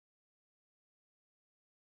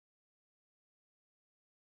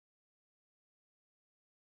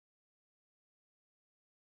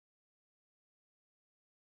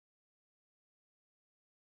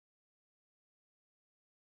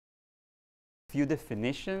few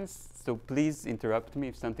definitions, so please interrupt me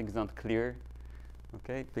if something is not clear.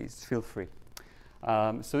 Okay, please feel free.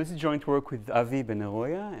 So this is joint work with Avi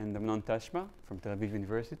Ben-Aroya and Amnon Tashma from Tel Aviv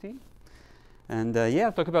University. And yeah,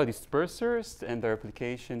 I'll talk about dispersers and their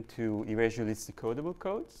application to irregularly decodable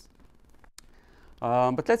codes.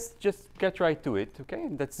 But let's just get right to it, okay?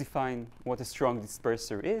 And let's define what a strong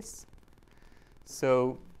disperser is.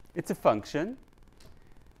 So it's a function.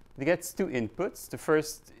 It gets two inputs. The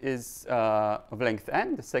first is of length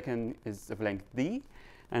n. The second is of length d.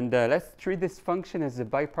 And let's treat this function as a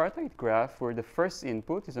bipartite graph where the first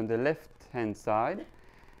input is on the left-hand side.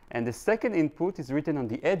 And the second input is written on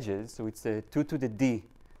the edges. So it's a 2 to the d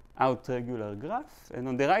out-regular graph. And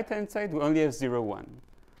on the right-hand side, we only have 0, 1.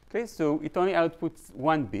 Okay, so it only outputs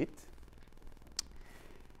 1 bit.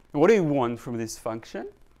 And what do we want from this function?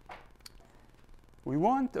 We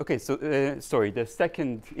want, okay, so sorry, the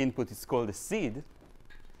second input is called a seed.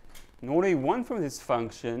 And what we want from this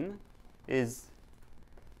function is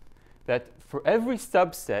that for every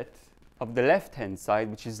subset of the left-hand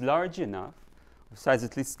side, which is large enough, of size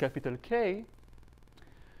at least capital K,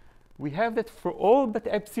 we have that for all but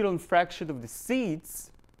epsilon fraction of the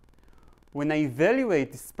seeds, when I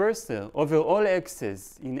evaluate dispersal over all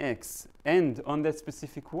x's in X and on that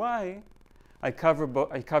specific Y, I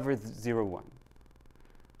cover 0, 1.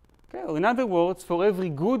 Okay, or in other words, for every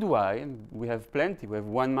good y, and we have plenty, we have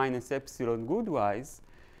 1 minus epsilon good y's,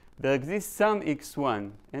 there exists some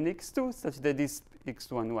x1 and x2 such that this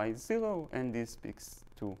x1y is 0 and this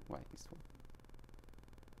x2y is 1.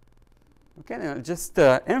 Okay, and I'll just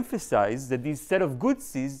emphasize that this set of good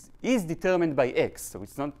seeds is determined by x. So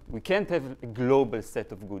it's not, we can't have a global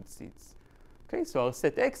set of good seeds. Okay, so our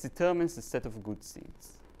set x determines the set of good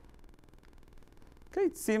seeds. Okay,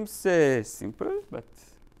 it seems simple, but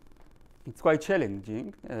it's quite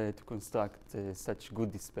challenging to construct such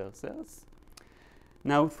good dispersers.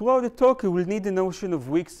 Now, throughout the talk, we will need the notion of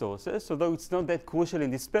weak sources, although it's not that crucial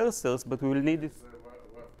in dispersers, but we will need it.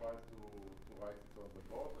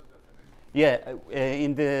 Yeah,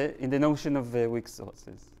 in the notion of weak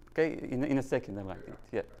sources. Okay, in a second I'll write it.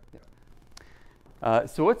 Yeah. Yeah.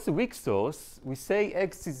 So what's a weak source? We say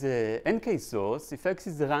x is a nk source if x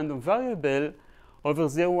is a random variable over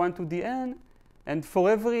 0, 1 to the n. And for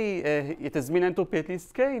every, it has mean entropy at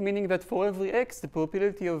least k, meaning that for every x, the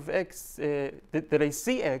probability of x, that I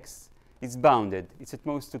see x, is bounded. It's at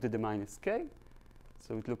most 2 to the minus k.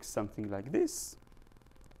 So it looks something like this.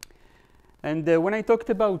 And when I talked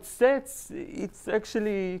about sets, it's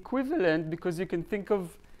actually equivalent because you can think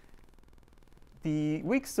of the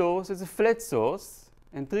weak source as a flat source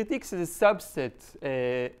and treat x as a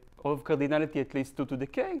subset of cardinality at least 2 to the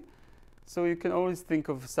k. So you can always think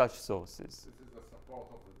of such sources.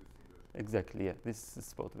 Exactly, yeah. This is the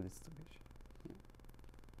support of the distribution. Yeah.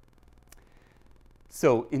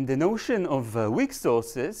 So in the notion of weak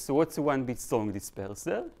sources, so what's a 1-bit strong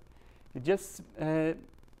disperser? It just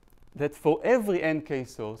that for every nk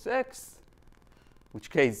source x, which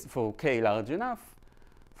k is for k large enough,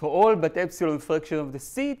 for all but epsilon fraction of the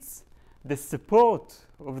seeds, the support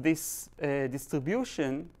of this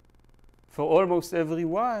distribution for almost every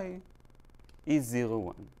y is 0,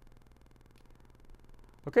 1.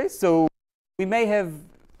 Okay, so we may have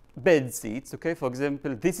bad seeds. Okay, for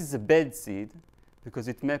example, this is a bad seed because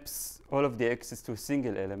it maps all of the x's to a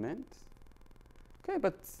single element. Okay,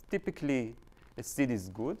 but typically a seed is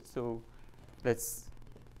good. So let's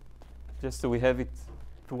just so we have it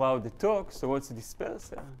throughout the talk. So what's a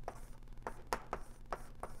disperser?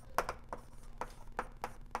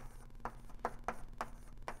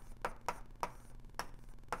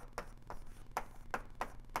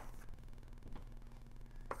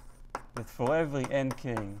 That for every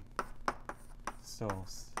nk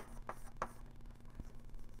source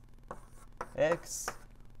x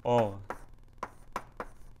or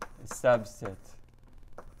a subset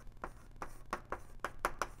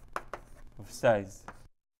of size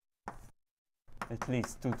at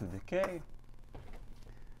least 2 to the k,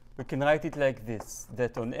 we can write it like this,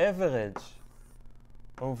 that on average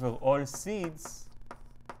over all seeds,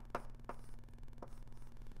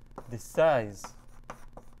 the size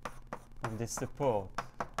of the support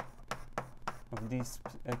of this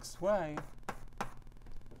xy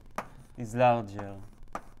is larger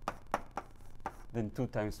than 2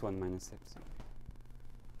 times 1 minus epsilon.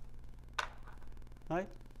 Right?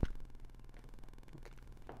 Okay.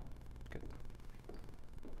 Good.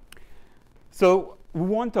 So we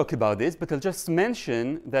won't talk about this, but I'll just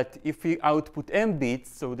mention that if we output m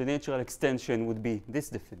bits, so the natural extension would be this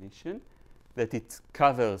definition, that it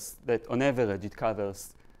covers, that on average it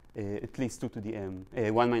covers at least 2 to the m,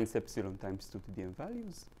 1 minus epsilon times 2 to the m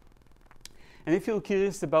values. And if you're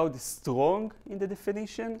curious about the strong in the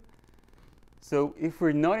definition, so if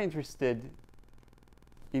we're not interested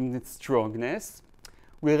in its strongness,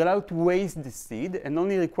 we're allowed to waste the seed and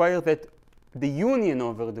only require that the union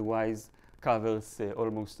over the y's covers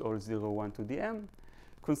almost all 0, 1 to the m.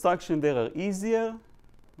 Construction there are easier,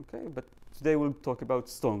 okay, but today we'll talk about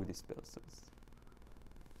strong dispersers.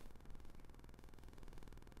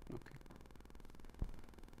 Okay.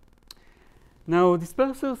 Now,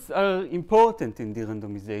 dispersers are important in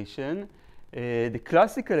de-randomization. The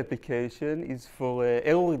classical application is for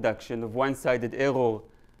error reduction of one-sided error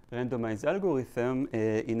randomized algorithm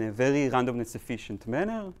in a very randomness efficient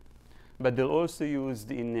manner, but they're also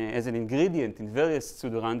used as an ingredient in various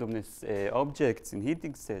pseudo-randomness objects, in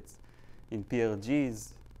heating sets, in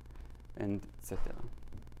PRGs, and etc.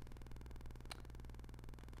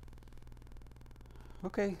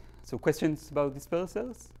 Okay, so questions about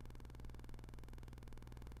dispersers?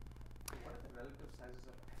 What are the relative sizes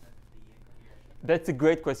of N and D in affiliation? That's a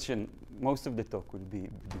great question. Most of the talk will be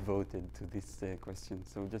devoted to this question,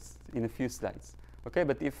 so just in a few slides. Okay,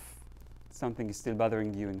 but if something is still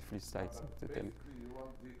bothering you in a few slides, to tell me. Basically, you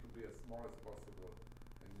want D to be as small as possible,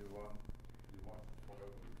 and you want for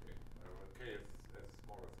K as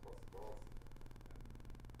small as possible.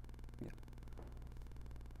 Yeah.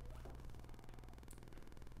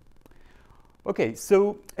 Okay,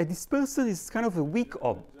 so a disperser is kind of a weak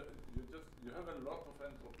You have a lot of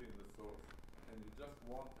entropy in the source, and you just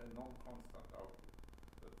want a non-constant output.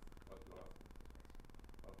 That's what you ask.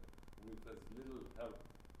 Okay. With as little help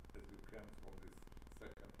as you can from this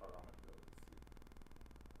second parameter.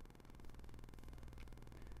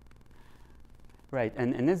 Right,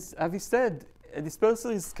 and as Avi said, a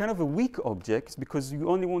disperser is kind of a weak object because you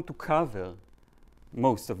only want to cover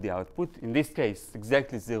most of the output. In this case,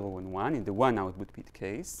 exactly 0 and 1 in the one output bit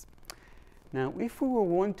case. Now, if we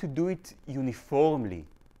want to do it uniformly,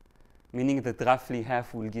 meaning that roughly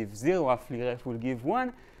half will give 0, roughly half will give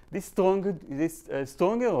 1, this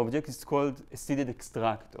stronger object is called a seeded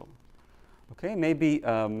extractor. Okay, maybe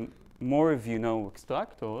more of you know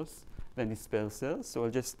extractors than dispersers, so I'll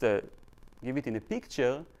just give it in a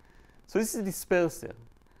picture. So this is a disperser.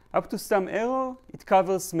 Up to some error, it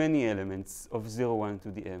covers many elements of 0, 1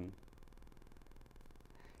 to the m.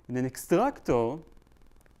 In an extractor,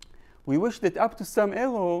 we wish that up to some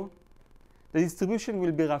error, the distribution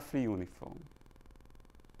will be roughly uniform.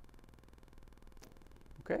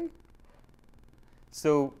 Okay?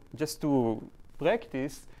 So just to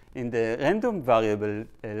practice, in the random variable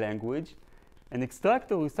language, an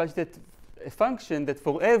extractor is such that a function that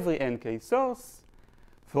for every nk source,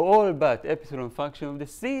 for all but epsilon function of the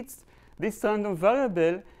seeds, this random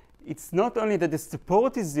variable, it's not only that the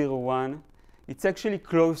support is 0, 1, it's actually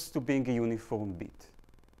close to being a uniform bit.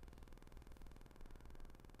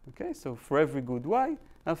 Okay, so for every good y,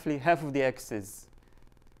 roughly half of the x's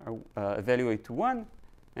are evaluate to 1,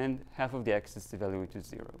 and half of the x's evaluate to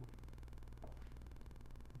 0.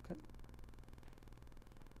 Okay.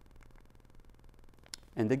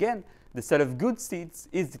 And again, the set of good seeds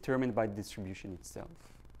is determined by the distribution itself.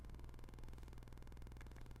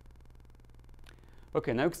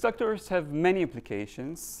 Okay, now extractors have many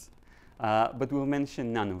applications, but we'll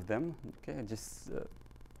mention none of them. Okay, just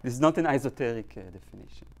this is not an esoteric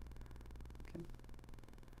definition. Okay.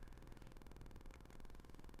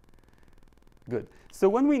 Good. So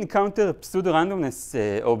when we encounter a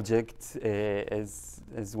pseudo-randomness object,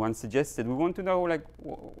 as one suggested, we want to know like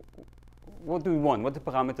what do we want? What the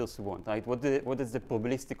parameters we want, right? What does the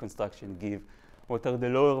probabilistic construction give? What are the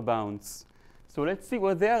lower bounds? So let's see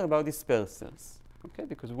what they are about dispersers. Okay,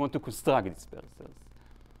 because we want to construct dispersers.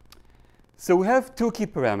 So we have two key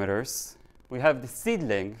parameters. We have the seed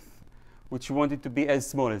length, which we want it to be as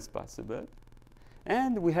small as possible.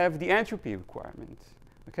 And we have the entropy requirement.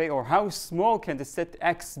 Okay, or how small can the set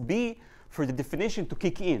X be for the definition to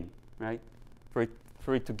kick in, right?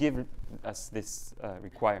 For it to give us this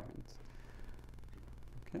requirement.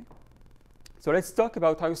 Okay. So let's talk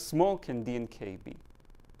about how small can D and K be.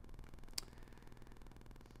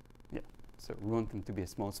 So we want them to be as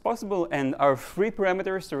small as possible, and our free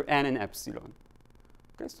parameters are n and epsilon.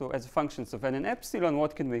 Okay, so as functions of n and epsilon,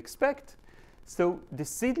 what can we expect? So the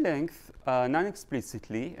seed length,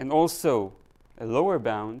 non-explicitly, and also a lower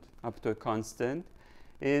bound up to a constant,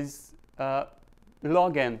 is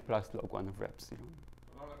log n plus log 1 of epsilon.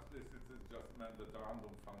 Non-explicit is just meant that the random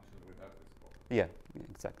function will have this property. Yeah,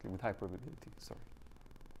 exactly, with high probability, sorry.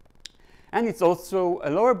 And it's also a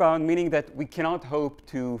lower bound, meaning that we cannot hope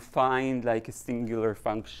to find like a singular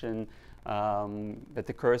function that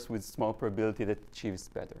occurs with small probability that achieves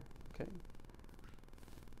better. Okay.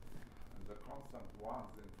 And the constant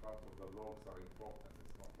ones in front of the logs are important.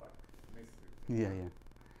 It's not like missing. Yeah.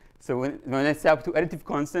 So when I say up to additive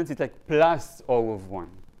constants, it's like plus O of 1.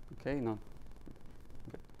 Okay, not.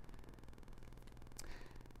 Okay.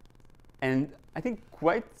 And I think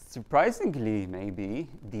quite surprisingly, maybe,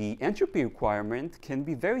 the entropy requirement can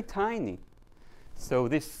be very tiny. So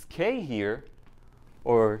this K here,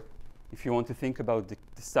 or if you want to think about the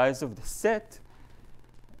size of the set,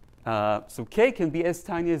 so K can be as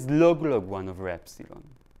tiny as log 1 over epsilon.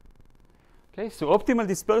 Okay, so optimal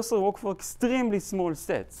dispersal work for extremely small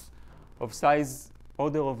sets of size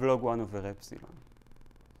order of log 1 over epsilon.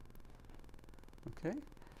 Okay,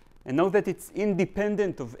 and note that it's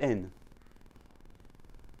independent of n.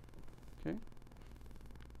 Okay,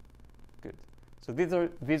 good. So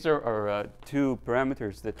these are our two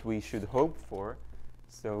parameters that we should hope for.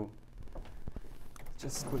 So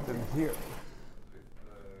just put them here. If you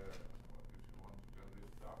want to can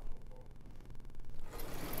restart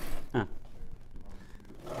or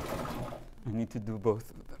I need to do both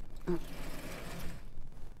of them.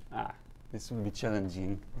 This will be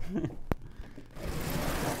challenging.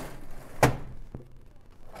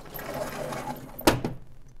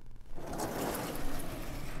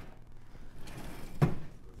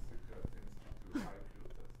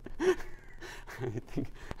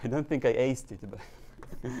 I don't think I aced it, but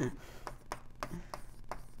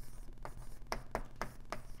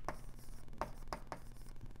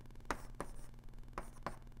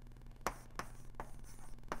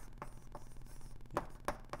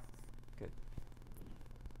good.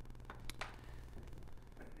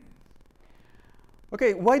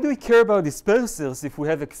 Okay, why do we care about dispersers if we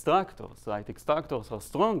have extractors, right? Extractors are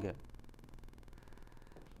stronger.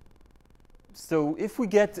 So if we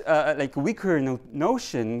get like a weaker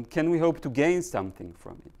notion, can we hope to gain something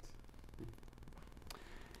from it?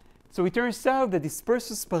 So it turns out that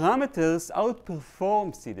dispersers parameters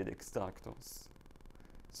outperform seeded extractors.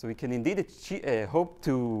 So we can indeed hope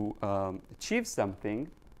to achieve something.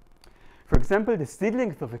 For example, the seed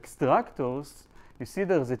length of extractors, you see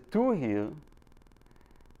there's a 2 here.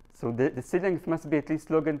 So the seed length must be at least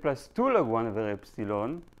log n plus 2 log 1 over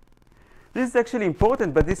epsilon. This is actually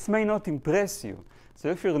important, but this may not impress you. So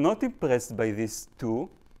if you're not impressed by this 2,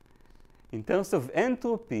 in terms of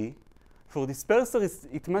entropy, for dispersers,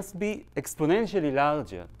 it must be exponentially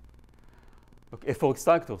larger. Okay, for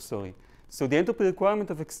extractors, sorry. So the entropy requirement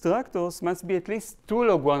of extractors must be at least 2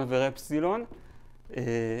 log 1 over epsilon,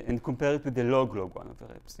 and compare it with the log 1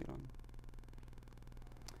 over epsilon.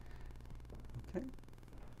 Okay.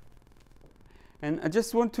 And I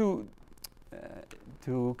just want to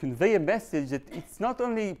convey a message that it's not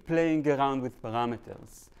only playing around with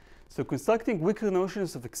parameters. So constructing weaker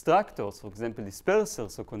notions of extractors, for example,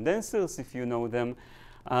 dispersers or condensers, if you know them,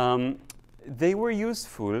 they were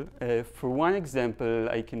useful. For one example,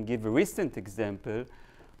 I can give a recent example,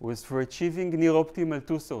 was for achieving near-optimal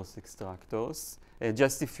two-source extractors,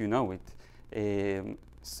 just if you know it.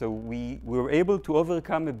 So we were able to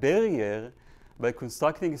overcome a barrier by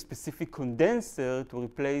constructing a specific condenser to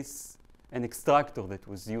replace an extractor that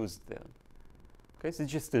was used there. Okay, so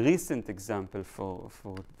it's just a recent example for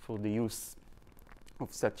the use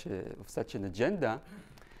of such an agenda.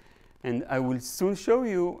 And I will soon show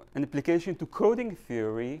you an application to coding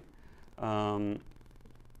theory that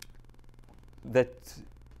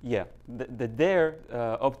their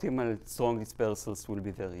optimal strong dispersals will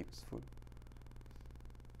be very useful.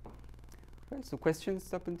 Okay, so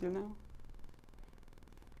questions up until now?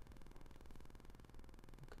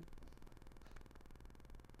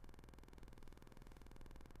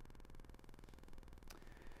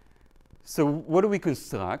 So what do we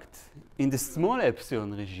construct? In the small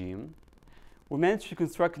epsilon regime, we managed to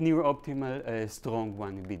construct near-optimal strong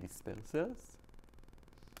 1B dispersers.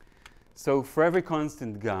 So for every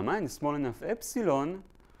constant gamma in small enough epsilon,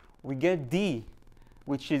 we get D,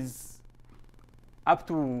 which is up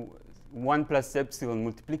to 1 plus epsilon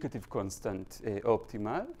multiplicative constant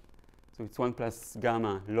optimal. So it's 1 plus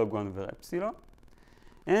gamma log 1 over epsilon.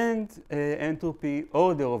 And entropy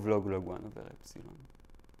order of log 1 over epsilon.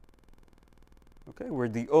 Okay, where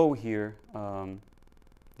the O here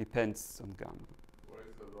depends on gamma. where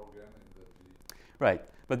is the log n in the G? Right,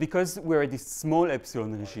 but because we're at this small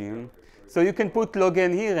epsilon regime, so you can put log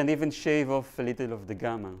n here and even shave off a little of the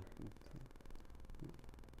gamma.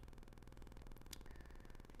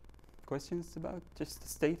 Questions about just the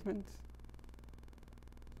statement?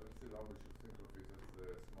 So still how we should think of it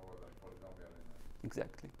as smaller than polynomial in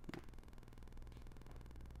Exactly.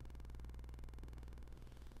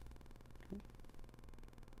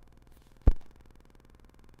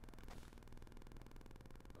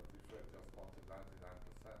 But if I just wanted 99%,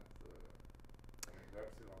 I mean the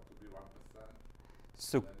epsilon to be 1%.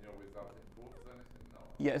 So And your result improves anything now?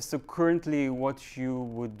 yeah, so currently what you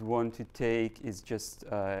would want to take is just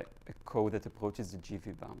a code that approaches the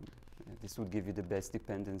GV bound. This would give you the best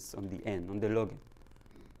dependence on the n, on the log n.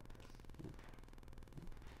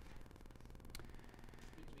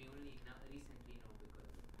 Which we only now recently know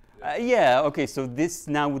because Yeah, okay, so this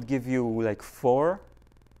now would give you like 4.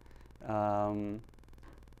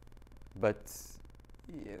 But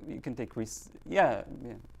yeah, you can take yeah.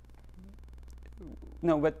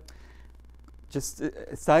 No, but just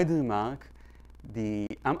a side remark, the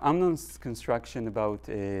Amnon's construction about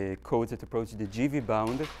codes that approach the GV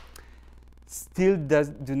bound still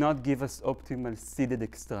do not give us optimal seeded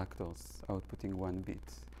extractors outputting 1 bit,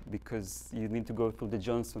 because you need to go through the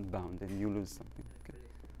Johnson bound and you lose something.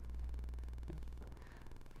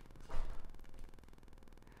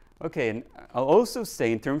 Okay, and I'll also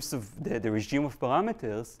say in terms of the regime of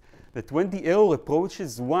parameters that when the error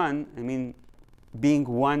approaches 1, I mean being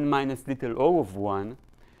 1 minus little o of 1,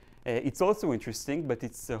 it's also interesting, but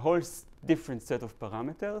it's a whole different set of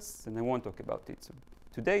parameters, and I won't talk about it. So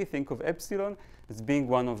today, think of epsilon as being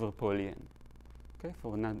 1 over poly n, okay,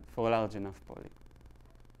 for a large enough poly.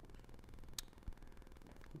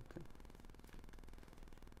 Okay.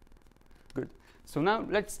 Good. So now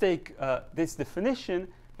let's take this definition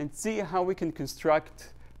and see how we can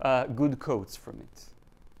construct good codes from it.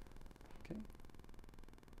 Okay.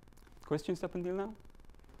 Questions up until now?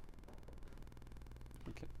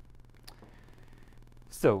 Okay.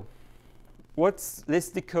 So, what's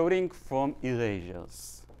list decoding from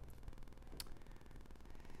erasures?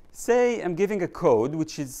 Say I'm giving a code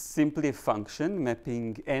which is simply a function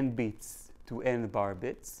mapping n bits to n bar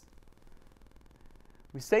bits.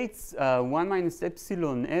 We say it's 1 minus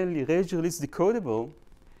epsilon L erasure list decodable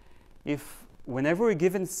if whenever we're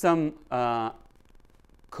given some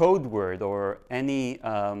code word or any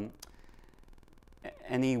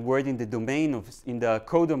word in the domain of in the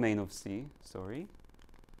codomain of C,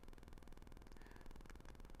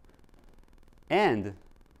 and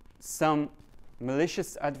some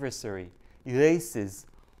malicious adversary erases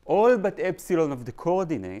all but epsilon of the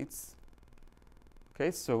coordinates. Okay,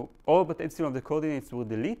 so all but epsilon of the coordinates were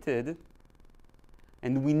deleted,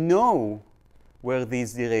 and we know where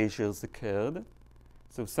these erasures occurred.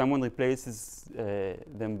 So someone replaces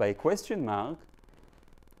them by a question mark.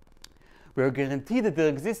 We are guaranteed that there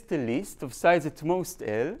exists a list of size at most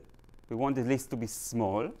L. We want the list to be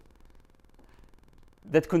small,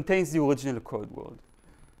 that contains the original code word.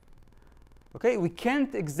 Okay, we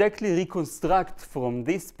can't exactly reconstruct from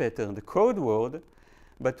this pattern the code word,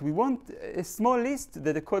 but we want a small list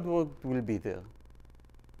that the code word will be there.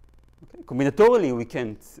 Okay? Combinatorially, we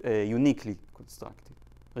can't uniquely reconstruct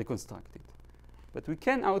it, but we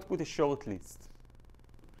can output a short list.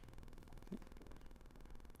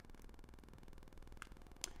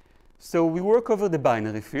 So we work over the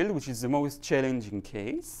binary field, which is the most challenging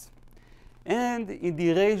case. And in the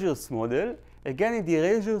erasures model, again, in the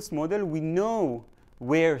erasures model, we know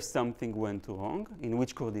where something went wrong, in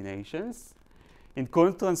which coordinations. In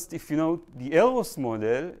contrast, if you know the errors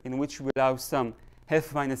model, in which we allow some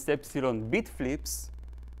half minus epsilon bit flips,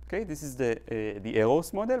 okay, this is the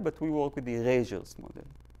errors model, but we work with the erasures model.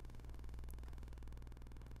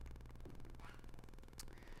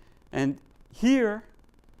 And here,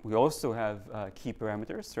 we also have key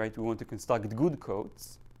parameters, right? We want to construct good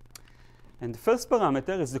codes. And the first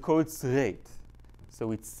parameter is the code's rate.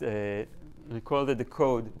 So it's recall that the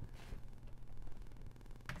code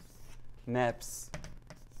maps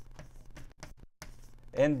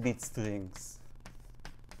n bit strings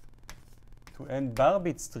to n bar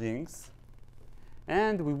bit strings.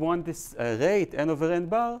 And we want this rate, n over n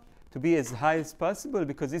bar, to be as high as possible,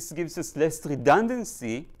 because this gives us less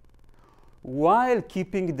redundancy while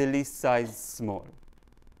keeping the list size small.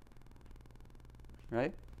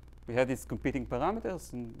 Right? We have these competing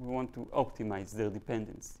parameters, and we want to optimize their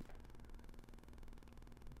dependency.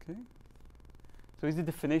 Okay? So is the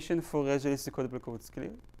definition for erasure-list decodable codes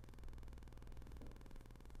clear?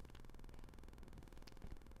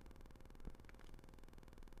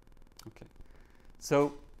 Okay.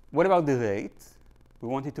 So what about the rate? We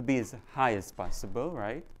want it to be as high as possible,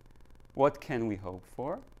 right? What can we hope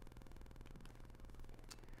for?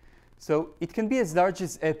 So it can be as large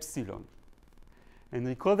as epsilon. And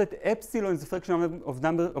recall that epsilon is a fraction of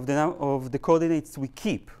the coordinates we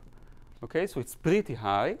keep. Okay, so it's pretty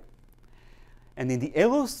high. And in the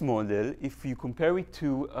errors model, if you compare it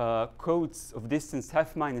to codes of distance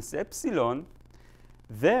half minus epsilon,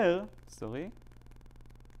 there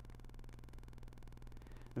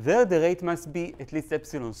the rate must be at least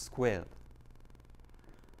epsilon squared.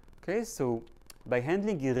 Okay, so by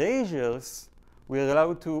handling erasures, we're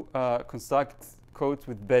allowed to construct codes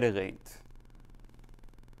with better rate.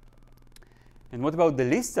 And what about the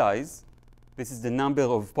list size? This is the number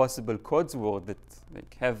of possible codes words that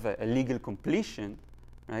have a legal completion,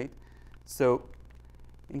 right? So,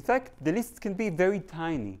 in fact, the list can be very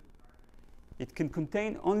tiny. It can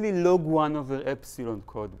contain only log 1 over epsilon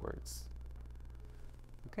code words.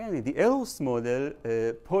 Okay, and in the Eros model,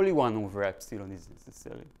 poly 1 over epsilon is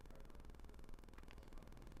necessary.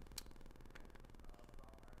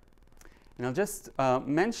 And I'll just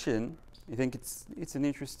mention, I think it's an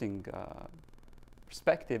interesting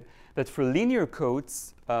perspective, that for linear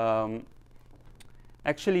codes,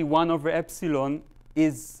 actually 1 over epsilon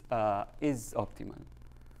is optimal.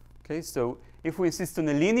 Okay, so if we insist on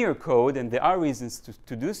a linear code, and there are reasons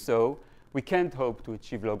to do so, we can't hope to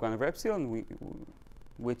achieve log 1 over epsilon.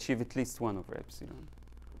 We achieve at least 1 over epsilon.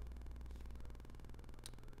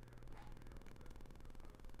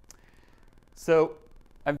 So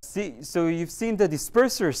you've seen the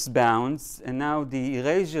dispersers bounds, and now the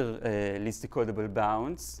erasure least decodable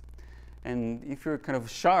bounds. And if you're kind of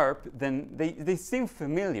sharp, then they seem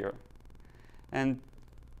familiar. And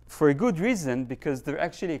for a good reason, because they're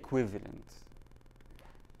actually equivalent.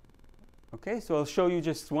 Okay, so I'll show you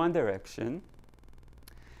just one direction.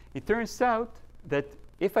 It turns out that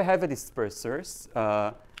if I have a dispersers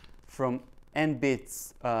from n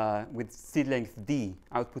bits with seed length d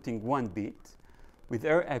outputting 1 bit, with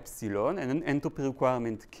error epsilon and an entropy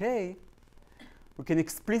requirement k, we can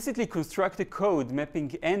explicitly construct a code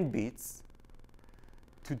mapping n bits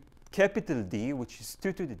to capital D, which is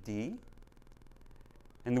 2 to the d.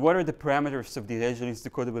 And what are the parameters of the erasure least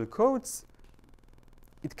decodable codes?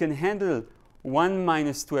 It can handle 1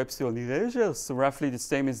 minus 2 epsilon erasure, so roughly the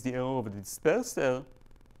same as the error of the disperser,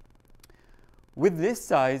 with this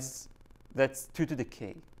size that's 2 to the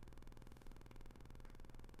k.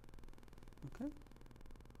 Okay?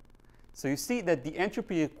 So you see that the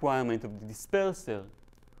entropy requirement of the disperser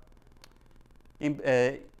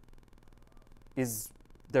is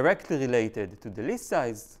directly related to the list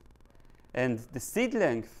size, and the seed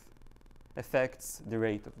length affects the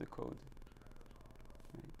rate of the code.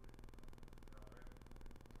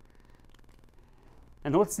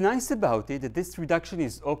 And what's nice about it, that this reduction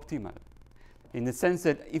is optimal, in the sense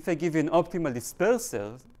that if I give you an optimal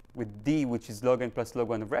disperser with d, which is log n plus log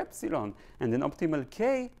 1 over epsilon, and an optimal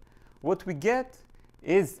k, what we get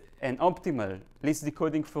is an optimal least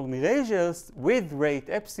decoding from erasures with rate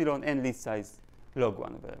epsilon and list size log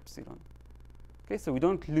 1 over epsilon. Okay, so we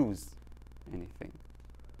don't lose anything.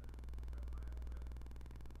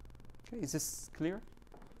 Okay, is this clear?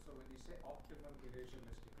 So when you say optimal erasure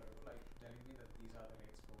list decodable, are you telling me that these are the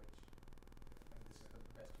rates for which this is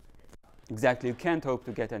the best you can get? Exactly. You can't hope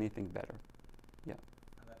to get anything better. Yeah.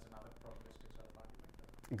 And that's another probabilistic sort of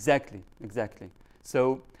argument? Exactly. Exactly.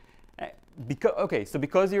 So,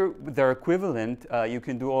 because they're equivalent, you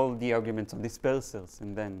can do all the arguments of dispersers,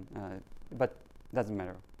 and then, but doesn't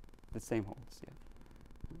matter. The same holds. Yeah.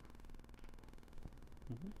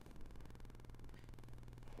 Mm-hmm.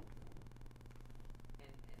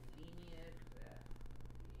 And linear in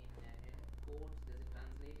codes, does it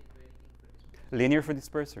translate into anything for dispersers? Linear for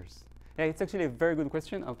dispersers. Yeah, it's actually a very good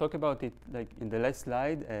question. I'll talk about it like in the last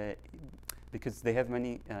slide because they have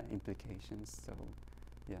many implications. So,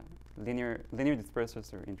 yeah, linear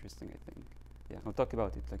dispersers are interesting, I think. Yeah, I'll talk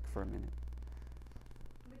about it like for a minute.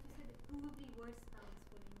 But you said provably worse bounds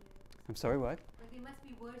for linear. I'm sorry, what? But there must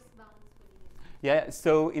be worse bounds for linear. Yeah,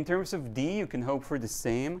 so in terms of D, you can hope for the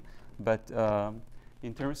same, but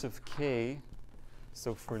in terms of K,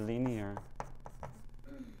 so for linear,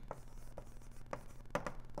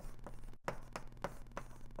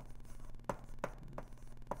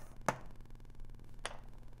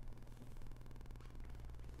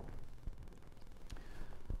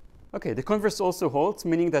 okay, the converse also holds,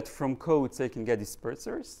 meaning that from codes I can get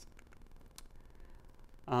dispersers.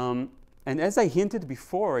 And as I hinted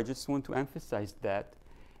before, I just want to emphasize that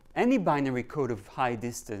any binary code of high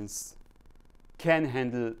distance can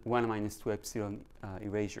handle 1 minus 2 epsilon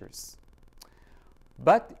erasures.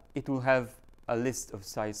 But it will have a list of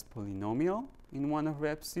size polynomial in 1 over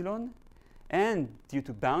epsilon. And due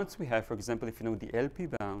to bounds we have, for example, if you know the LP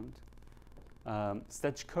bound,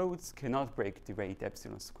 such codes cannot break the rate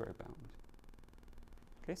epsilon square bound.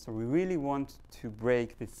 Okay, so we really want to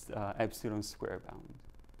break this epsilon square bound.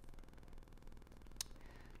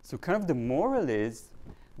 So kind of the moral is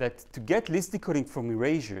that to get list decoding from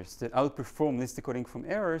erasures that outperform list decoding from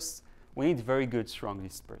errors, we need very good, strong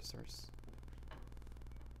dispersers.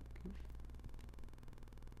 Okay.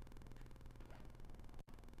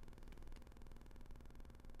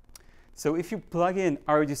 So if you plug in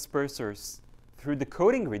our dispersers through the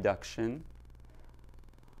coding reduction,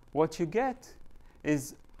 what you get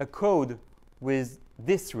is a code with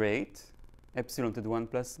this rate, epsilon to the 1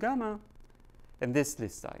 plus gamma, and this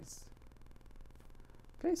list size.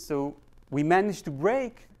 Okay, so we managed to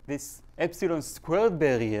break this epsilon squared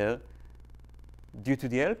barrier due to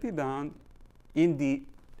the LP bound in the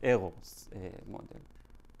errors model.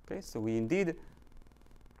 Okay, so we indeed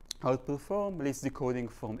outperform list decoding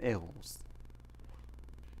from errors.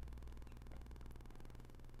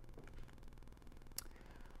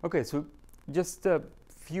 Okay, so just a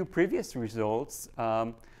few previous results.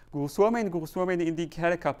 Guruswamy and Guruswamy indeed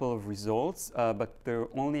had a couple of results, but they're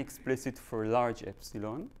only explicit for large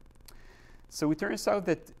epsilon. So it turns out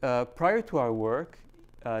that prior to our work,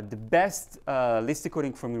 the best list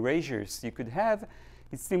decoding from erasures you could have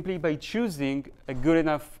is simply by choosing a good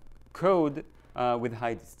enough code with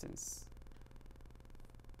high distance.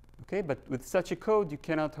 Okay, but with such a code, you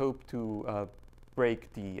cannot hope to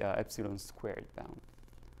break the epsilon squared bound.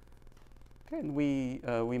 Okay, and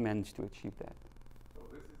we managed to achieve that. So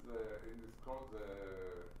this is in this code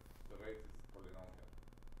the rate is polynomial.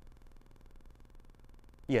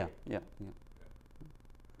 Yeah. You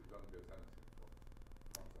don't get anything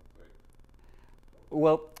for constant rate.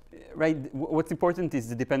 Well, right. What's important is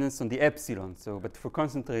the dependence on the epsilon. So, but for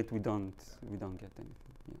constant rate, we don't get anything.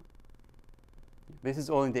 Yeah. This is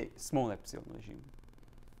all in the small epsilon regime.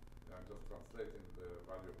 Yeah, I'm just translating the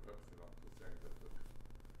value of epsilon to saying that the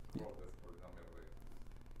code has polynomial rate.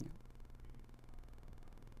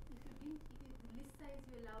 If the list size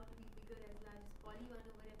you allowed to be bigger as large as poly 1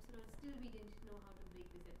 over epsilon, still we didn't know how to break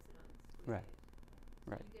this epsilon square. Right.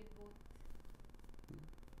 So Right. you get both.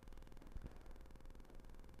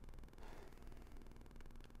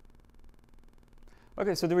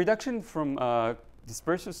 Okay, so the reduction from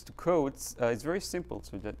dispersers to codes is very simple.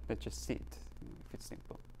 So let's just see it. If it's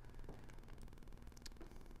simple,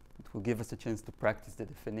 it will give us a chance to practice the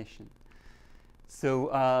definition. So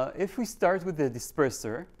if we start with the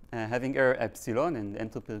disperser having error epsilon and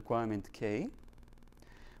entropy requirement k,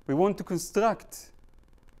 we want to construct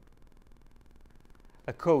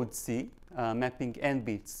a code C mapping n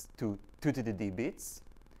bits to 2 to the d bits.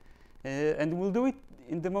 And we'll do it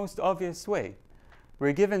in the most obvious way.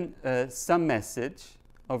 We're given some message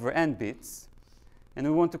over n bits, and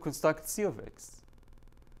we want to construct C of x.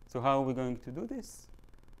 So how are we going to do this?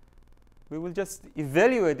 We will just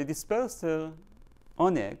evaluate the disperser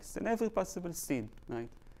on x and every possible seed, right?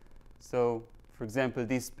 So, for example,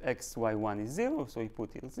 this xy1 is 0, so we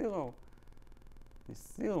put here 0.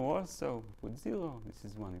 This 0 also, we put 0.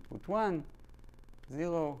 This is 1, we put 1,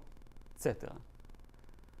 0, etc.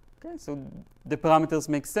 Okay, so the parameters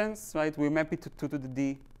make sense, right? We map it to 2 to the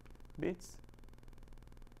d bits.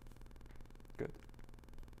 Good.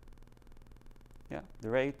 Yeah, the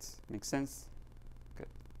rate makes sense. Good.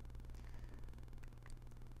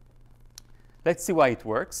 Let's see why it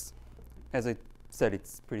works. As I said,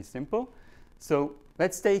 it's pretty simple. So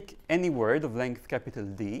let's take any word of length capital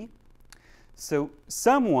D. So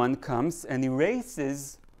someone comes and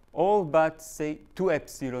erases all but, say, 2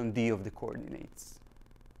 epsilon d of the coordinates.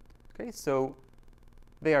 Okay, so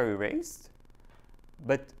they are erased,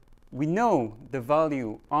 but we know the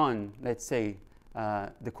value on, let's say,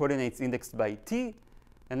 the coordinates indexed by t,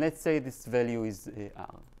 and let's say this value is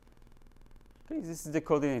r. Okay, this is the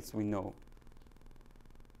coordinates we know.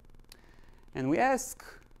 And we ask,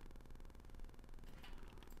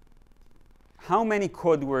 how many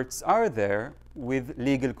code words are there with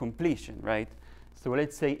legal completion, right? So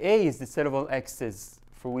let's say A is the set of all x's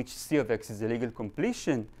for which C of x is a legal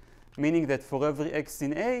completion, meaning that for every x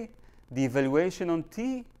in A, the evaluation on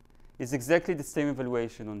T is exactly the same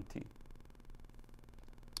evaluation on T.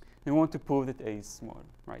 And we want to prove that A is small,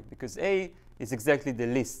 right? Because A is exactly the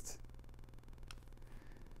list.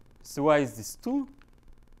 So why is this true?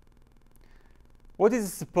 What is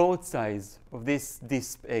the support size of this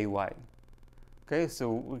disp AY? Okay,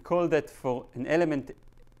 so recall that for an element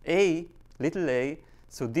A, little a,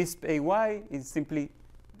 so disp AY is simply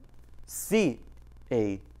CA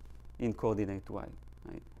in coordinate y,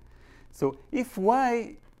 right? So if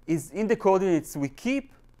y is in the coordinates we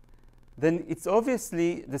keep, then it's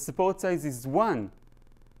obviously the support size is 1,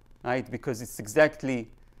 right? Because it's exactly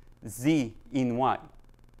z in y.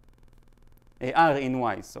 R in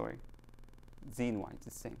y, sorry. Z in y, it's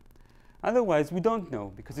the same. Otherwise, we don't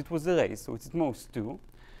know because it was erased, so it's at most 2.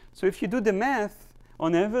 So if you do the math,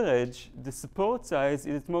 on average, the support size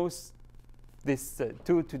is at most this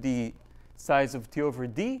 2 to the size of t over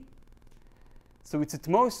d. So it's at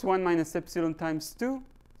most 1 minus epsilon times 2.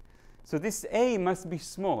 So this A must be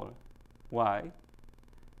small. Why?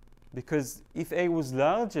 because if A was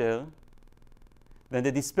larger, then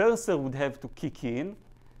the disperser would have to kick in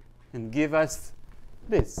and give us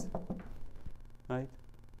this, right?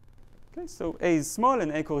 Okay, so A is small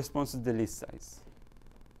and A corresponds to the list size.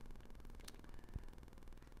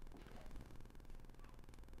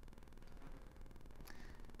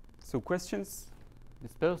 So questions?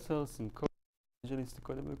 Dispersers and code, list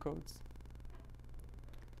decodable codes.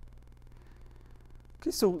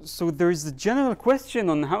 Okay, so there is a general question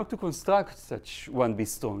on how to construct such 1B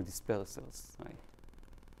strong dispersers, right?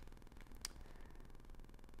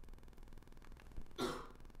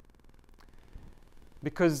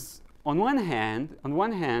 Because on one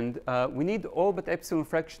hand, we need all but epsilon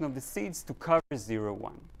fraction of the seeds to cover 0,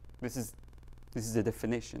 1. This is the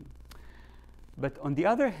definition. But on the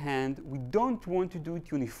other hand, we don't want to do it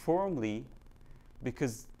uniformly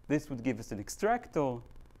because this would give us an extractor,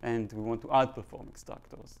 and we want to outperform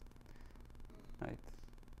extractors, right?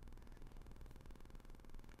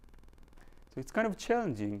 So it's kind of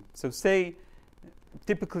challenging. So say,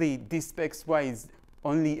 typically, disp xy is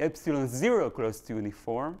only epsilon 0 close to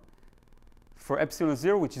uniform for epsilon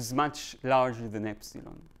 0, which is much larger than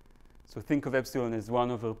epsilon. So think of epsilon as 1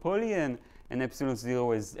 over poly and epsilon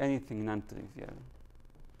 0 as anything non-trivial.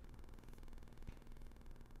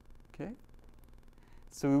 Okay?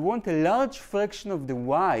 So we want a large fraction of the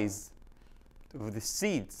y's, of the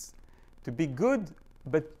seeds, to be good,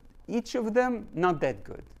 but each of them not that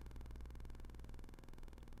good.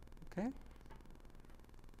 Okay?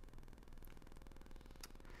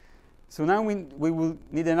 So now we will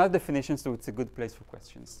need another definition, so it's a good place for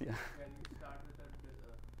questions. Yeah. Can you start with an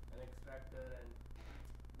extractor and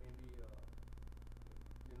maybe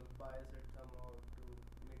bias it somehow to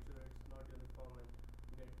make sure it's not uniform and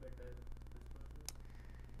get better dispersion?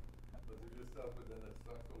 But if you start with an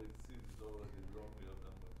extractor, it seems already lonelier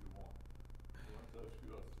than what you want. You want to have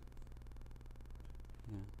fewer seeds.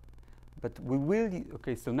 Yeah. But we will,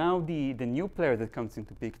 okay, so now the new player that comes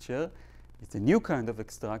into picture is a new kind of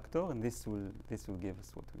extractor, and this will give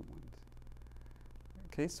us what we want.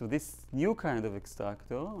 Okay, so this new kind of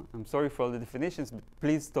extractor, I'm sorry for all the definitions, but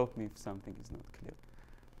please stop me if something is not clear.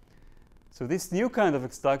 So this new kind of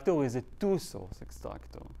extractor is a two-source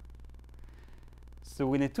extractor.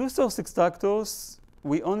 So in a two-source extractors,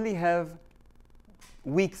 we only have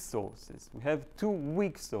weak sources. We have two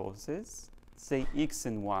weak sources, say x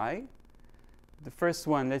and y. The first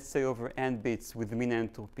one, let's say, over n bits with mean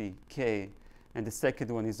entropy k, and the second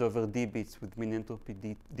one is over d bits with mean entropy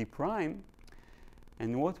d prime.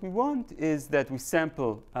 And what we want is that we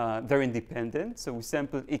sample, they're independent, so we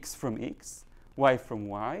sample x from x, y from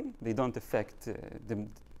y. They don't affect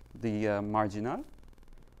the marginal,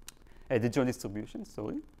 the joint distribution,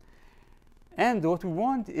 sorry. And what we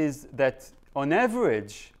want is that on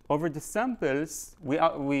average, over the samples, we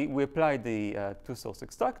apply the two-source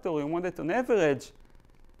extractor. We want that on average,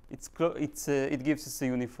 it gives us a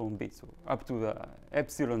uniform bit, so up to the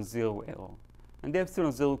epsilon 0 error. And the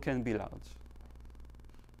epsilon 0 can be large.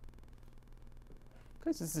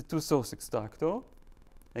 Okay, so this is a two-source extractor.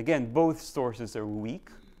 Again, both sources are weak.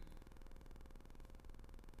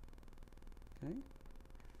 Okay.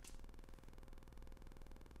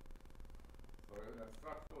 So an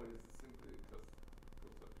extractor is simply, just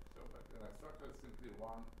put the picture back, an extractor is simply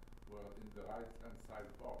one where in the right-hand side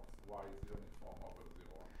box, y is uniform over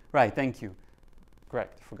 0. Right, thank you.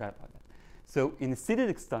 Correct, I forgot about that. So in a seeded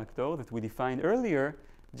extractor that we defined earlier,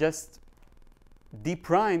 just d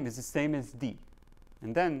prime is the same as d.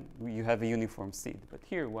 And then you have a uniform seed. But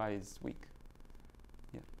here, y is weak.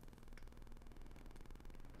 Yeah.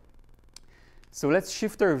 So let's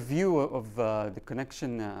shift our view of the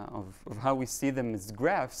connection of how we see them as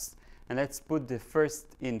graphs. And let's put the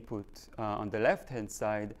first input on the left-hand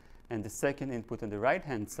side and the second input on the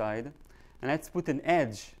right-hand side. And let's put an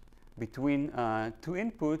edge between two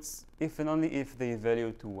inputs if and only if they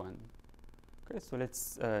value to 1. Okay, so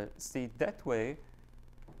let's see it that way.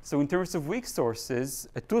 So in terms of weak sources,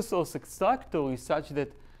 a two-source extractor is such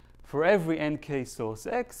that for every nk source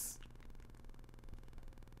x,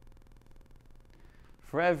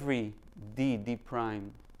 for every d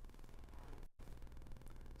prime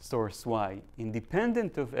source y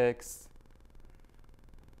independent of x,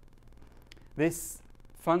 this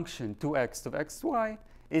function 2x of xy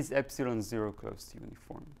is epsilon 0 close to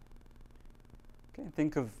uniform. Okay,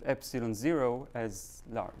 think of epsilon 0 as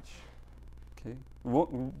large. Okay,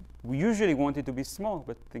 we usually want it to be small,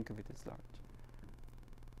 but think of it as large.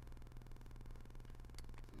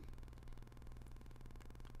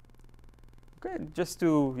 Okay, just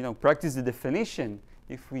to practice the definition,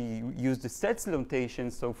 if we use the sets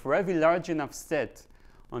notation, so for every large enough set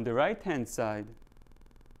on the right-hand side,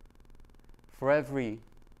 for every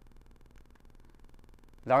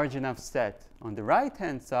large enough set on the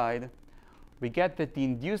right-hand side, we get that the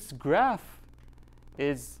induced graph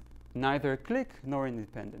is neither a clique nor an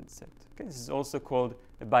independent set. Okay, this is also called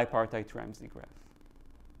a bipartite Ramsey graph.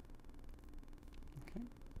 Okay.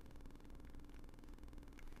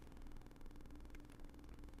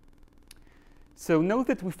 So note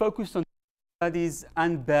that we focused on this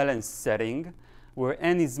unbalanced setting where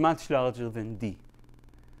n is much larger than d.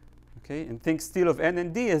 Okay, and think still of n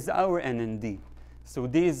and d as our n and d. So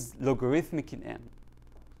d is logarithmic in n.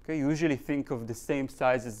 Okay, you usually think of the same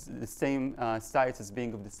size as the same sites as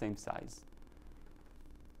being of the same size.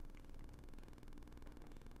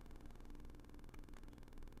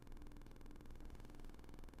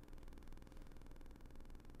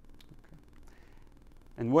 Okay.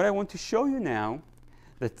 And what I want to show you now,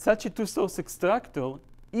 that such a two-source extractor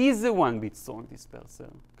is a one-bit strong disperser.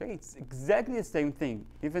 Okay, it's exactly the same thing.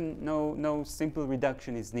 Even no simple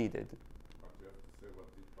reduction is needed. But you have to say what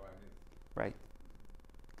D prime is. Right.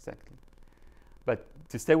 Exactly. But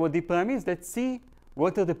to say what D prime is, let's see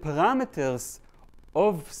what are the parameters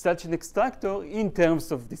of such an extractor in terms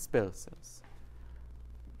of dispersers.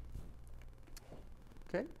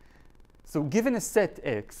 Okay? So given a set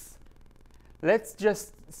X, let's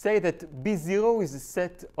just say that B0 is a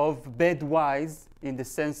set of bad Y's in the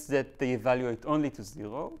sense that they evaluate only to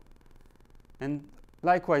 0. And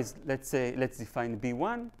likewise, let's define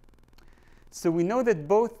B1. So we know that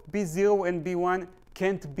both B0 and B1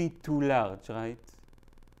 can't be too large, right?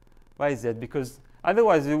 Why is that? Because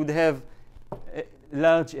otherwise we would have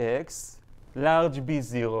large X, large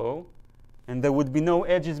B0, and there would be no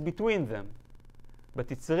edges between them.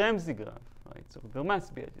 But it's a Ramsey graph, right? So there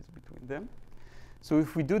must be edges between them. So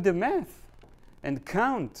if we do the math and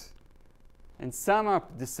count and sum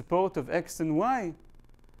up the support of X and Y,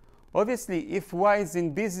 obviously if Y is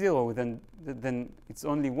in B0, then it's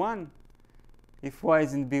only 1. If Y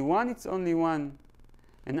is in B1, it's only 1.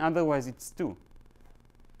 And otherwise it's 2.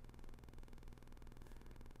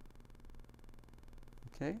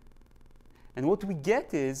 Okay? And what we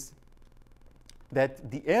get is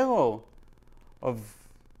that the error of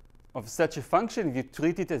such a function, if you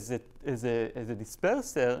treat it as a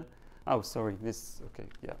disperser, oh, sorry, this, okay,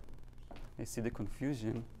 yeah. I see the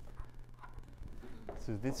confusion.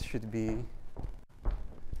 So this should be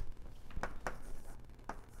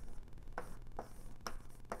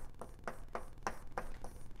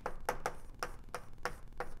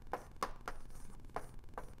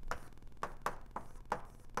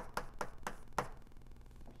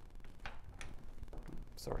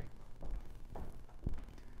sorry.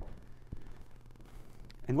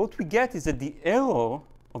 And what we get is that the error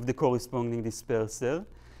of the corresponding disperser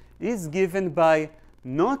is given by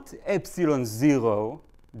not epsilon 0,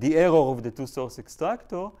 the error of the two-source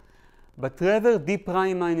extractor, but rather d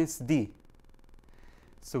prime minus d.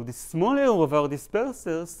 So the small error of our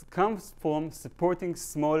dispersers comes from supporting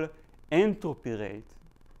small entropy rate,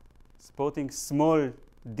 supporting small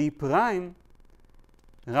d prime,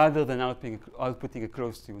 rather than outputting a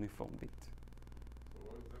close to uniform bit. So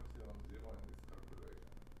what is epsilon 0 in this calculation?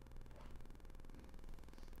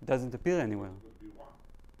 It doesn't appear anywhere. It could be 1.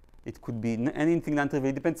 It could be anything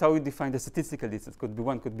non-trivial. It depends how you define the statistical distance. Could be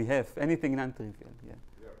 1, could be half. Anything non-trivial. Yeah.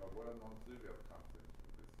 Yeah, but what non-trivial comes into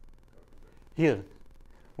this calculation? Here,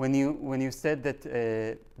 when you said that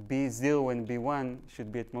B0 and B1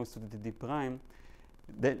 should be at most of the D prime,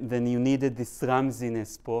 then you needed this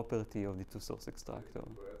Ramsiness property of the two-source extractor. To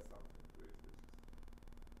add something to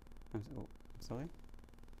it, which is Sorry?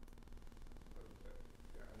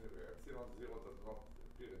 yeah, anyway, epsilon 0 does not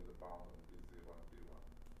appear in the bound in B0 and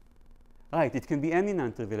B1. Right, it can be any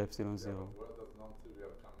non-trivial epsilon Yeah, 0. but where does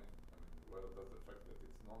non-trivial come in? I mean, where does the fact that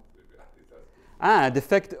it's non-trivial is as The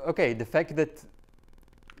fact, okay, the fact that,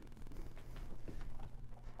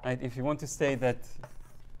 right, if you want to say that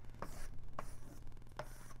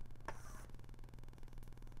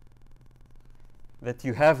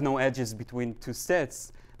you have no edges between two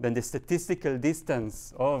sets, then the statistical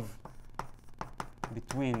distance of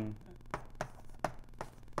between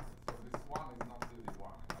So this 1 is not really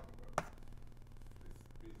 1, in other words.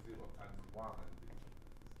 This B0 times 1 and B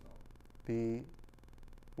is not. B,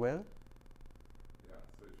 well, Yeah,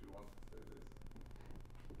 so if you want to say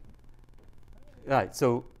this. right,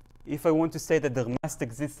 so if I want to say that there must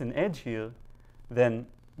exist an edge here, then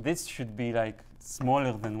this should be like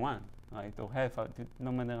smaller than 1, right, or half,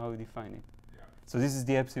 no matter how you define it. Yeah. So this is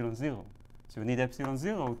the epsilon 0. So you need epsilon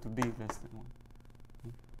 0 to be less than 1.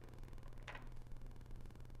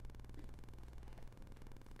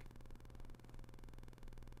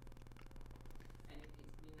 And it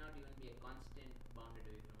need not even be a constant bounded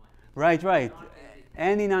away from 1. Right, right. Not basic.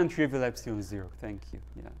 Any non-trivial epsilon 0. Thank you.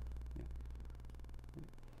 Yeah. Yeah.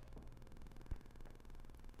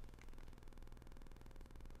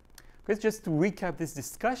 Okay, just to recap this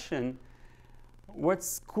discussion,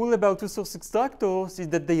 what's cool about two-source extractors is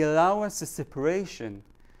that they allow us a separation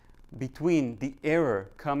between the error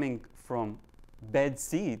coming from bad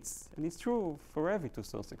seeds, and it's true for every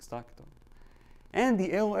two-source extractor, and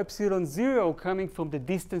the error epsilon 0 coming from the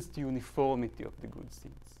distance to uniformity of the good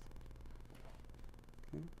seeds.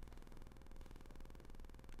 Okay.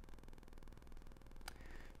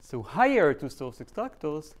 So higher two-source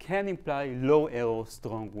extractors can imply low error,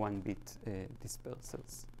 strong one-bit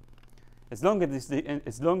dispersers, as long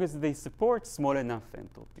as they support small enough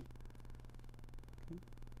entropy. Okay.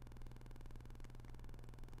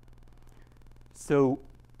 So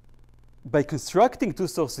by constructing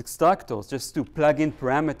two-source extractors, just to plug in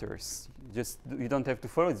parameters, you don't have to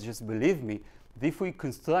follow it, just believe me. If we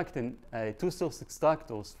construct two-source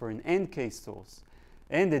extractors for an nk source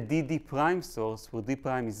and a dd prime source where d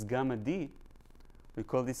prime is gamma d, we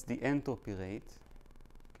call this the entropy rate.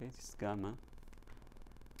 Okay, this is gamma.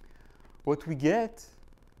 What we get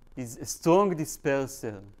is a strong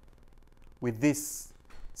disperser with this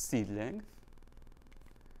seed length,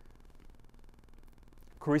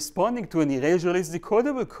 corresponding to an erasure-less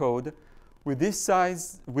decodable code with this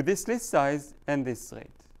size, with this list size, and this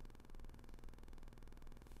rate.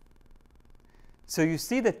 So you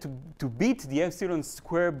see that to beat the epsilon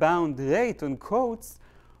square bound rate on quotes,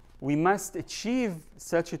 we must achieve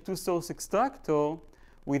such a two-source extractor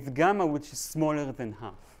with gamma which is smaller than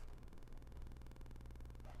half.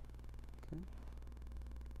 Okay.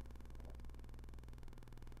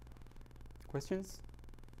 Questions?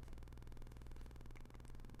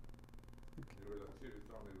 You will achieve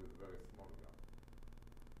it only with very small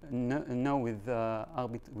gamma. No, with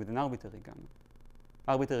an arbitrary gamma,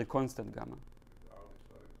 arbitrary constant gamma. With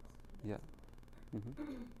arbitrary constant. Yeah. Mm-hmm.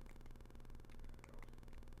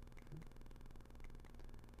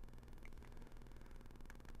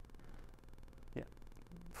 Yeah,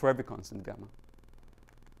 for every constant gamma.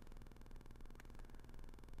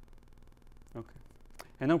 Okay.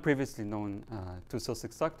 And no previously known two-source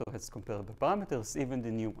extractor has comparable parameters, even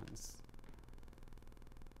the new ones.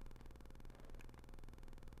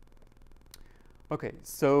 Okay,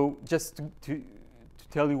 so just to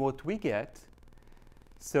tell you what we get.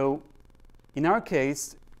 So in our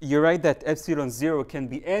case, you're right that epsilon 0 can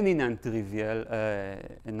be any non-trivial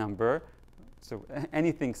number, so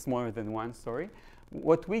anything smaller than 1, sorry.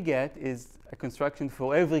 What we get is a construction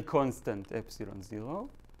for every constant epsilon 0,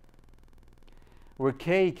 where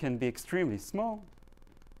k can be extremely small,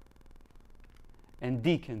 and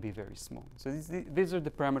d can be very small. So these are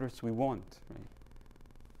the parameters we want, right?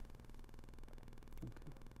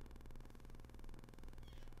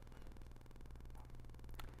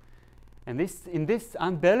 And in this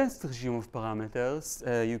unbalanced regime of parameters,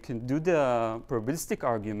 you can do the probabilistic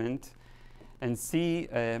argument and see,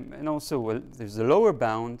 and also, well, there's a lower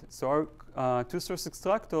bound. So our two-source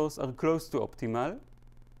extractors are close to optimal.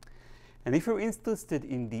 And if you're interested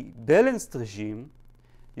in the balanced regime,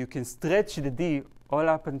 you can stretch the d all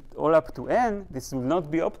up to n. This will not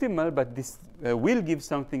be optimal, but this will give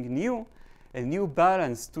something new, a new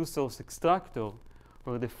balanced two-source extractor,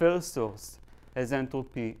 where the first source has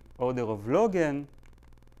entropy order of log n,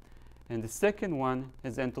 and the second one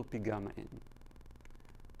has entropy gamma n.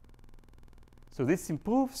 So this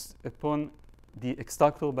improves upon the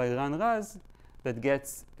extractor by Ran-Raz that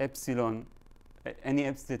gets epsilon, any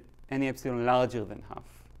epsilon larger than half.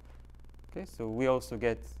 Okay, so we also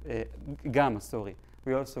get gamma, sorry.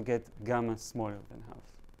 We also get gamma smaller than half.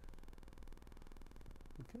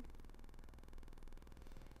 Okay.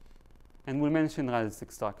 And we'll mention Raz's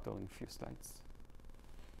extractor in a few slides.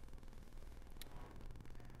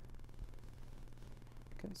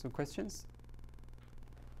 Okay, so questions?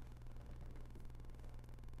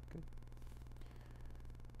 Okay.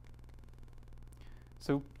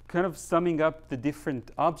 So kind of summing up the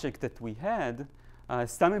different objects that we had,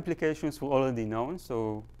 some implications were already known,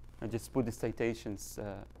 so I just put the citations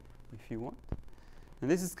if you want. And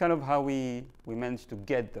this is kind of how we managed to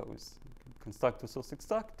get those. Construct a source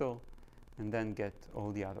extractor, and then get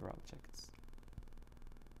all the other objects.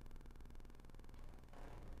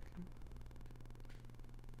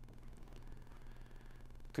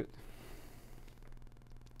 Good.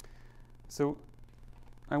 So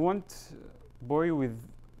I won't bore you with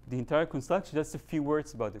the entire construction, just a few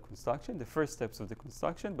words about the construction, the first steps of the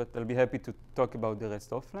construction, but I'll be happy to talk about the rest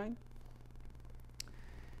offline.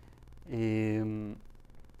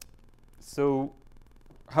 So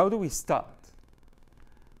how do we start?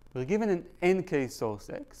 we're given an nk source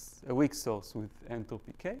x, a weak source with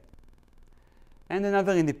entropy k, and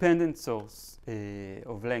another independent source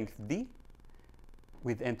of length d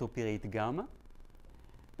with entropy rate gamma.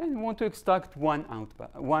 And we want to extract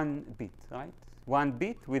one bit, right? One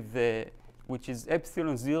bit with which is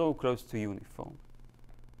epsilon 0 close to uniform.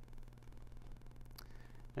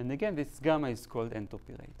 And again, this gamma is called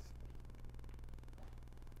entropy rate.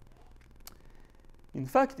 In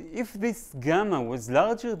fact, if this gamma was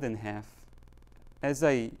larger than half, as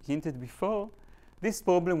I hinted before, this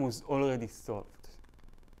problem was already solved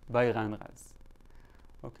by Raz.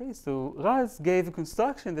 Okay, so Raz gave a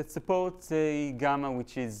construction that supports a gamma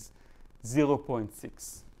which is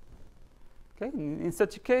 0.6. Okay, in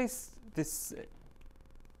such a case, this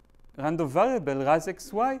random variable Raz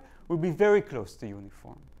xy will be very close to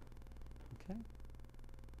uniform. Okay,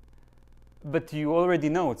 but you already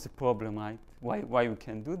know it's a problem, right? Why we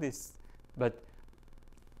can't do this? But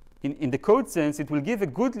in the code sense, it will give a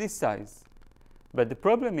good list size. But the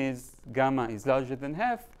problem is gamma is larger than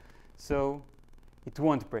half, so it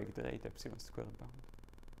won't break the rate epsilon squared bound.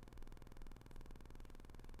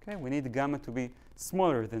 Okay, we need the gamma to be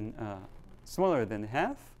smaller than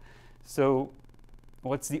half. So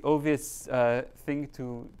what's the obvious thing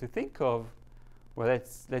to think of? Well,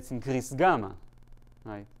 let's increase gamma,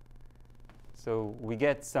 right? So we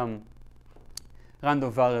get some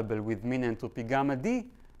random variable with mean entropy gamma d.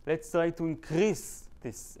 Let's try to increase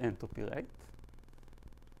this entropy rate.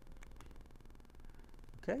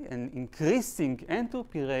 Okay, and increasing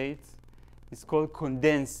entropy rate is called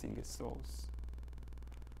condensing a source.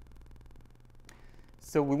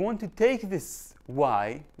 So we want to take this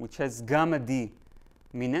y, which has gamma d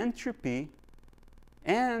mean entropy,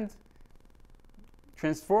 and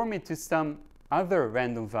transform it to some other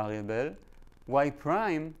random variable, y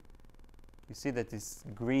prime. You see that this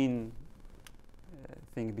green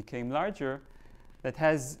thing became larger, that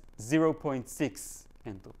has 0.6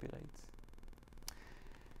 entropy rate.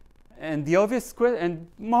 And the obvious question, and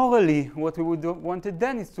morally, what we would wanted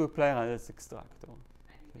then is to apply Raz extractor.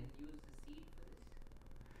 And you can use the seed for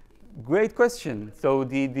this? Great question. So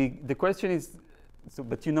the question is, so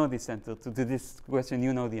but you know this answer. To this question,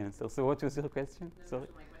 you know the answer. So what was your question? No, Sorry.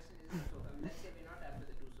 so my question is, so let's say we're not after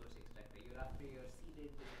the two-source extractor, you're after your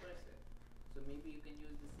seeded disperser. So maybe you can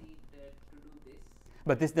use the seed to do this.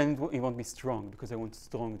 But this then it won't be strong, because I want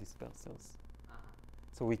strong dispersers.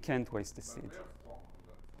 So we can't waste the seed.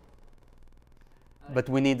 But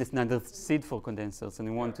we need another seed for condensers, and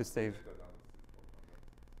we want to save.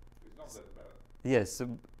 It's not that bad. Yes,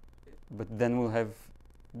 but then we'll have.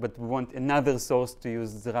 But we want another source to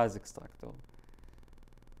use the Raz extractor. No,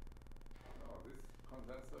 this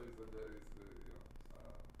condenser is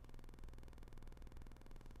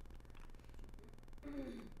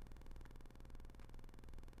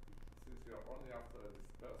since you're only after a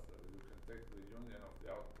disperser, you can take the union of the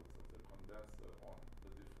outputs of the condenser on the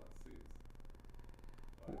different seeds.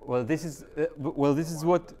 Right? Well,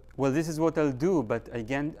 this is what I'll do. But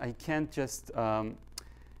again, I can't just.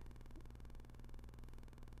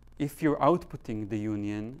 If you're outputting the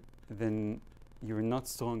union, then you're not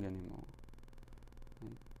strong anymore.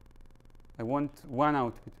 Right? I want one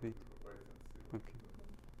output bit. Okay.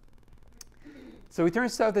 So it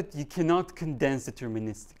turns out that you cannot condense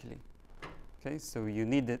deterministically. Okay, so you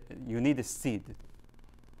need a seed.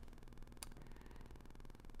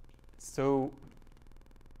 So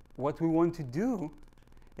what we want to do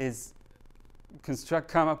is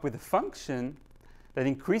come up with a function that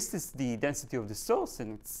increases the density of the source,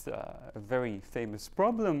 and it's a very famous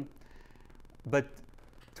problem. But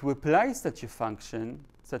to apply such a function,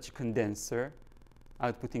 such a condenser,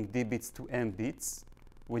 outputting d bits to m bits,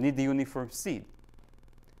 we need the uniform seed.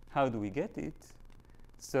 How do we get it?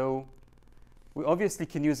 So we obviously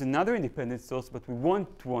can use another independent source, but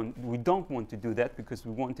we don't want to do that because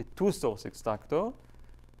we want a two-source extractor,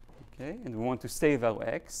 okay? And we want to save our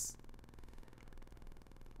x.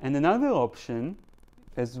 And another option,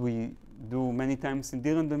 as we do many times in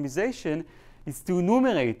de-randomization, is to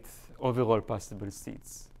enumerate overall possible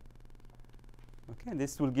seeds. Okay, and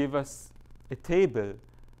this will give us a table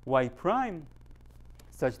y prime,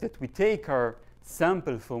 such that we take our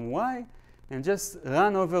sample from y and just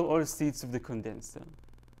run over all seeds of the condenser.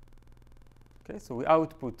 Okay, so we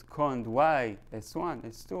output cond y s1,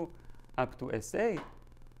 s2, up to sa.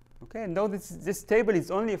 Okay, and notice this table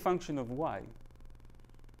is only a function of y.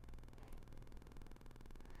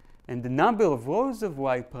 And the number of rows of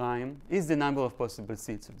y prime is the number of possible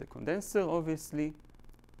seeds of the condenser, obviously. And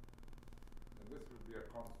this will be a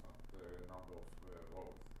constant number of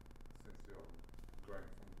rows, since you're going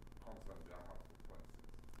from constant gamma to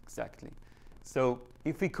 26. Exactly. So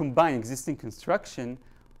if we combine existing construction,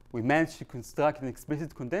 we manage to construct an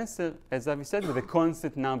explicit condenser, as Avi said, with a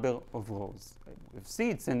constant number of rows. With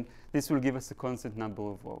seeds, and this will give us a constant number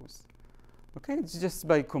of rows. Okay, it's just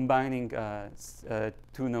by combining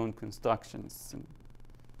two known constructions,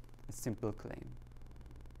 a simple claim.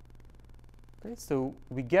 Okay, so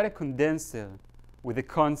we get a condenser with a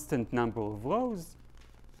constant number of rows.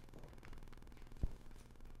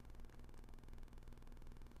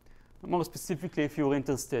 More specifically, if you're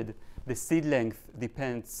interested, the seed length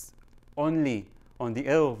depends only on the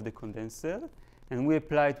error of the condenser, and we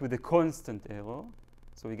apply it with a constant error.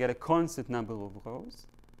 So we get a constant number of rows.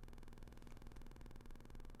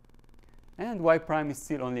 And y prime is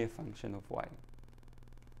still only a function of y.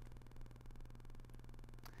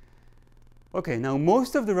 Okay, now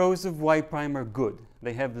most of the rows of y prime are good.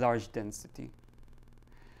 They have large density.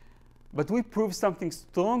 But we prove something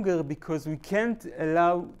stronger because we can't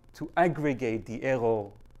allow to aggregate the error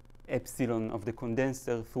epsilon of the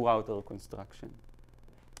condenser throughout our construction.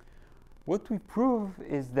 What we prove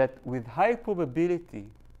is that with high probability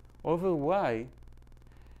over y,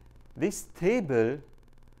 this table,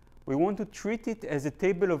 we want to treat it as a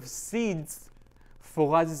table of seeds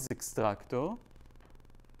for Raz's extractor.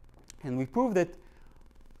 And we prove that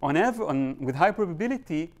with high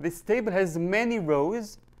probability, this table has many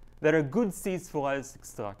rows that are good seeds for Raz's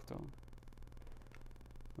extractor.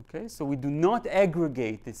 Okay, so we do not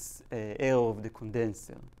aggregate this error of the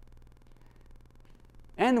condenser.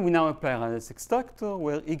 And we now apply Raz's extractor,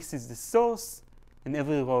 where x is the source, and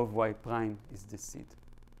every row of y prime is the seed.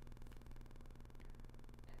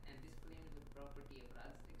 And this claim is a property of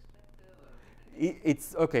Raz's extractor, or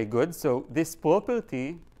It's okay, good. So this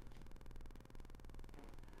property,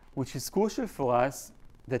 which is crucial for us,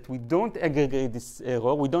 that we don't aggregate this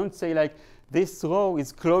error. We don't say like this row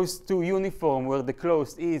is close to uniform, where the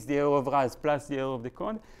close is the error of Raz plus the error of the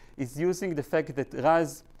con. It's using the fact that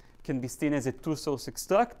Raz can be seen as a two-source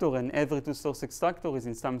extractor, and every two-source extractor is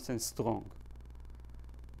in some sense strong.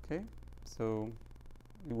 Okay, so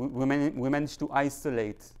we managed to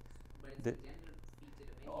isolate but it's the a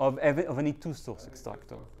general feature of any two-source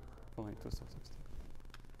extractor. For any two-source extractor.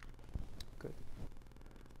 Good.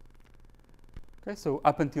 Okay, so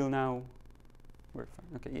up until now, we're fine.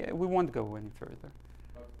 Okay, yeah, we won't go any further.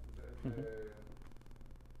 But Mhm.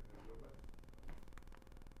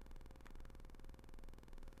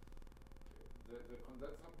 the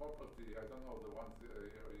condenser property, I don't know the ones,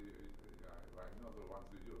 I know the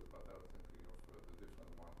ones you use, but I was thinking of the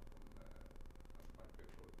different one from my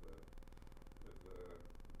paper with the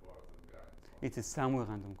bars and guy and so on. It's a somewhere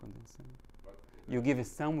random condenser. But You give a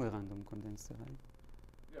somewhere random condenser, right?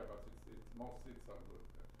 yeah, but it's most seeds are good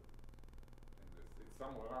actually. In this, it's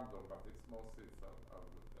somewhere random, but it's most seeds are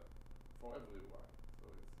good there for everyone.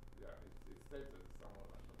 So it states that it's somewhere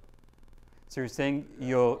random. So you're saying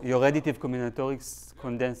your additive combinatorics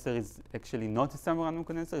condenser is actually not a somewhere random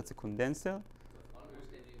condenser, it's a condenser? almost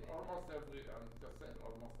everywhere. Almost every, I'm just saying,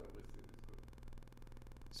 almost every seed is good.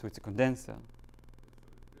 So it's a condenser.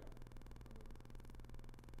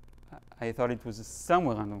 Yeah. I thought it was a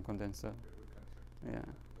somewhere random condenser. Okay, we can check.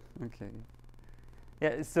 Yeah, okay.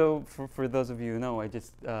 Yeah, so for those of you who know,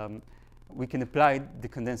 we can apply the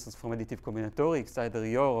condensers from additive combinatorics, either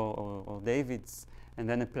your or David's, and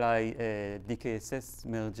then apply a DKSS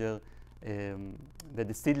merger that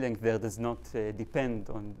the seed length there does not depend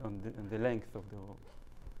on the length of the row.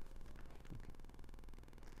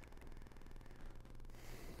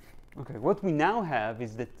 Okay, what we now have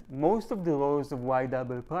is that most of the rows of y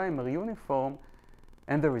double prime are uniform,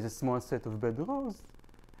 and there is a small set of bad rows.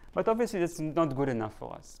 But obviously, that's not good enough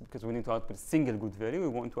for us, because we need to output a single good value. We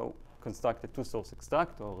want to construct a two-source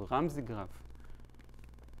extractor or a Ramsey graph.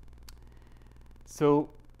 So,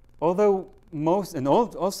 although most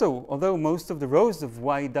of the rows of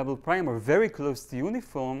y double prime are very close to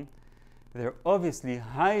uniform, they're obviously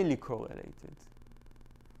highly correlated.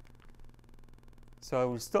 So I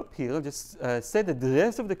will stop here. Just say that the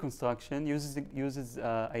rest of the construction uses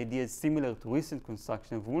ideas similar to recent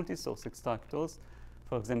construction of multi-source extractors,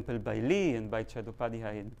 for example, by Lee and by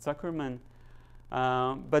Chattopadhyay and Zuckerman.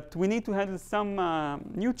 But we need to handle some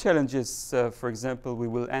new challenges. For example, we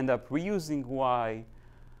will end up reusing Y.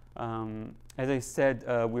 As I said,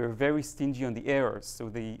 we're very stingy on the errors, so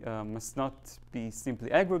they must not be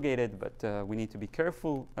simply aggregated, but we need to be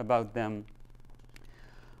careful about them.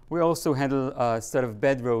 We also handle a set of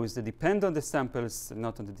bad rows that depend on the samples,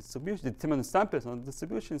 not on the distribution. They depend on the samples, not on the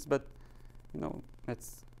distributions, but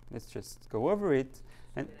let's just go over it.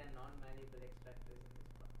 And there are non-malleable extractors in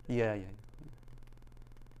this part. yeah.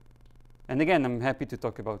 And again, I'm happy to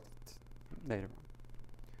talk about it later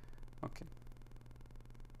on. Okay.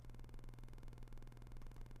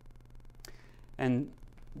 And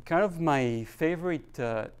kind of my favorite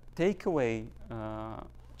takeaway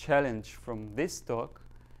challenge from this talk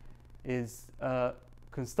is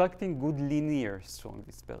constructing good linear strong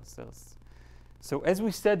dispersers. So as we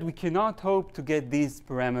said, we cannot hope to get these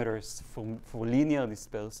parameters for linear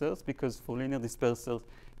dispersers, because for linear dispersers,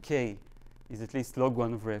 k is at least log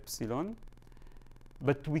 1 over epsilon.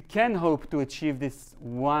 But we can hope to achieve this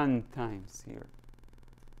 1 times here.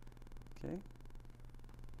 Okay?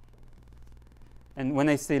 And when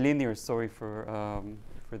I say linear, sorry for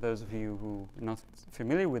those of you who are not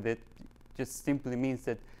familiar with it, just simply means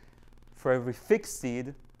that for every fixed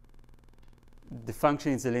seed, the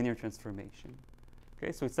function is a linear transformation.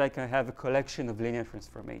 Okay, so it's like I have a collection of linear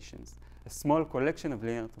transformations, a small collection of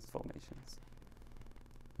linear transformations.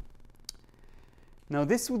 Now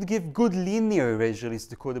this would give good linear erasure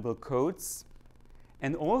list decodable codes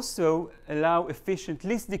and also allow efficient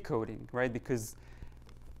list decoding, right? Because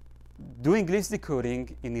doing list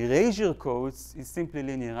decoding in erasure codes is simply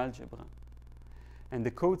linear algebra. And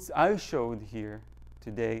the codes I showed here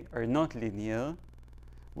today are not linear.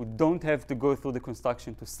 We don't have to go through the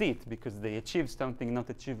construction to see it because they achieve something not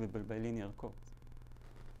achievable by linear codes.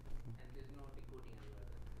 And there's no decoding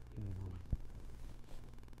algorithm.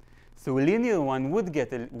 So a linear one would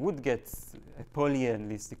get a Poilian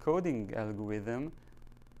list decoding algorithm.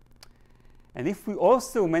 And if we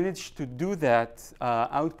also manage to do that,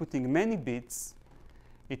 outputting many bits,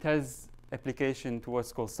 it has application to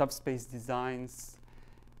what's called subspace designs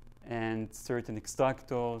and certain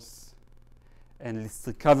extractors and list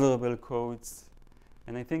recoverable codes.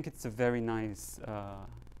 And I think it's a very nice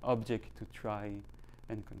object to try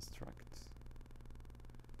and construct.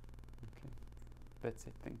 Okay, that's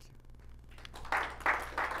it. Thank you.